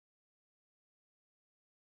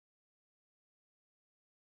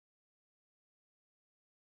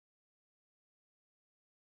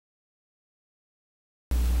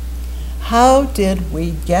How did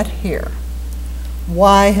we get here?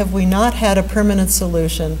 Why have we not had a permanent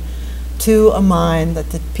solution to a mine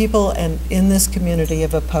that the people in this community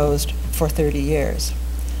have opposed for 30 years?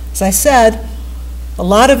 As I said, a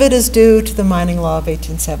lot of it is due to the mining law of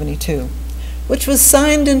 1872, which was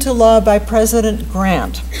signed into law by President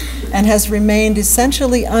Grant and has remained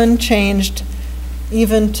essentially unchanged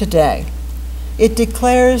even today. It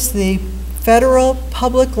declares the federal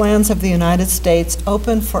public lands of the United States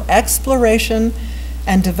open for exploration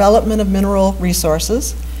and development of mineral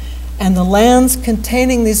resources, and the lands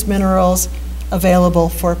containing these minerals available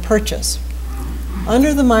for purchase.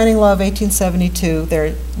 Under the mining law of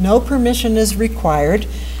 1872, no permission is required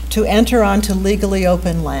to enter onto legally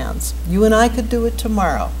open lands. You and I could do it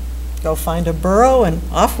tomorrow. Go find a burrow and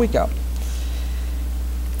off we go.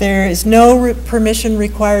 There is no permission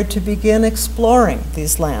required to begin exploring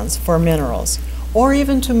these lands for minerals, or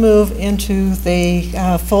even to move into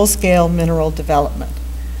the full-scale mineral development.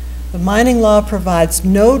 The mining law provides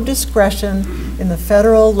no discretion in the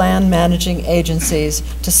federal land managing agencies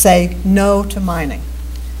to say no to mining.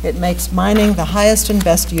 It makes mining the highest and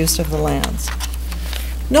best use of the lands.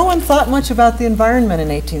 No one thought much about the environment in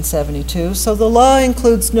 1872, so the law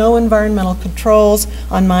includes no environmental controls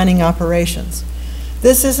on mining operations.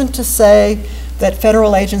 This isn't to say that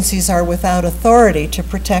federal agencies are without authority to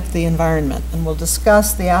protect the environment, and we'll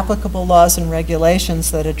discuss the applicable laws and regulations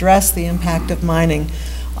that address the impact of mining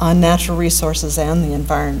on natural resources and the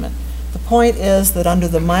environment. The point is that under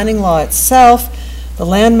the mining law itself, the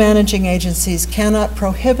land managing agencies cannot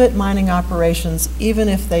prohibit mining operations even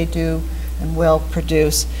if they do and will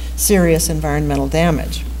produce serious environmental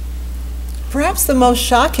damage. Perhaps the most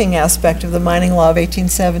shocking aspect of the mining law of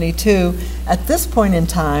 1872 at this point in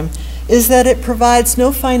time is that it provides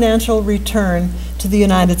no financial return to the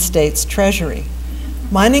United States Treasury.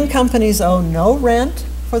 Mining companies owe no rent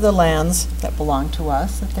for the lands that belong to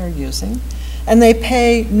us that they're using, and they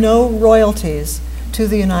pay no royalties to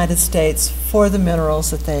the United States for the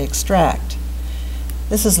minerals that they extract.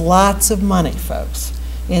 This is lots of money, folks.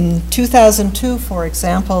 In 2002, for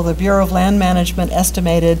example, the Bureau of Land Management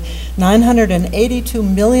estimated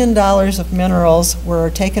 $982 million of minerals were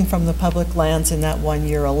taken from the public lands in that 1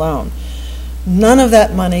 year alone. None of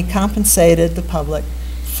that money compensated the public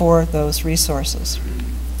for those resources.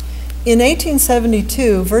 In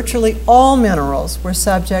 1872, virtually all minerals were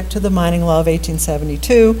subject to the mining law of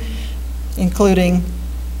 1872, including,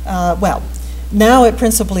 now it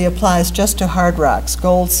principally applies just to hard rocks,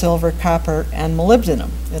 gold, silver, copper, and molybdenum.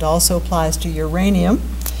 It also applies to uranium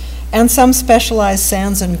and some specialized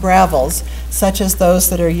sands and gravels, such as those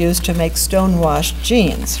that are used to make stone-washed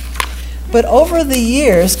jeans. But over the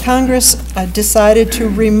years, Congress decided to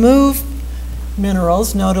remove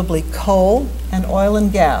minerals, notably coal and oil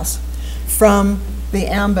and gas, from the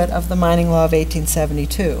ambit of the mining law of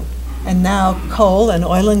 1872. And now coal and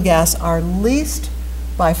oil and gas are leased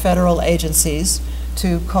by federal agencies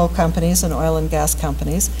to coal companies and oil and gas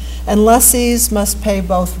companies, and lessees must pay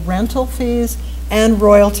both rental fees and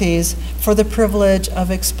royalties for the privilege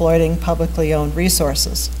of exploiting publicly owned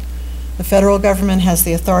resources. The federal government has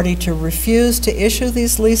the authority to refuse to issue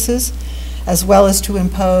these leases, as well as to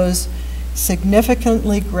impose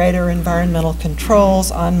significantly greater environmental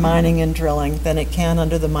controls on mining and drilling than it can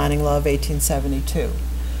under the mining law of 1872.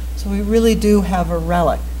 So we really do have a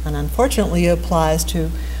relic, and unfortunately it applies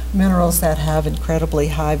to minerals that have incredibly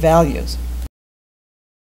high values.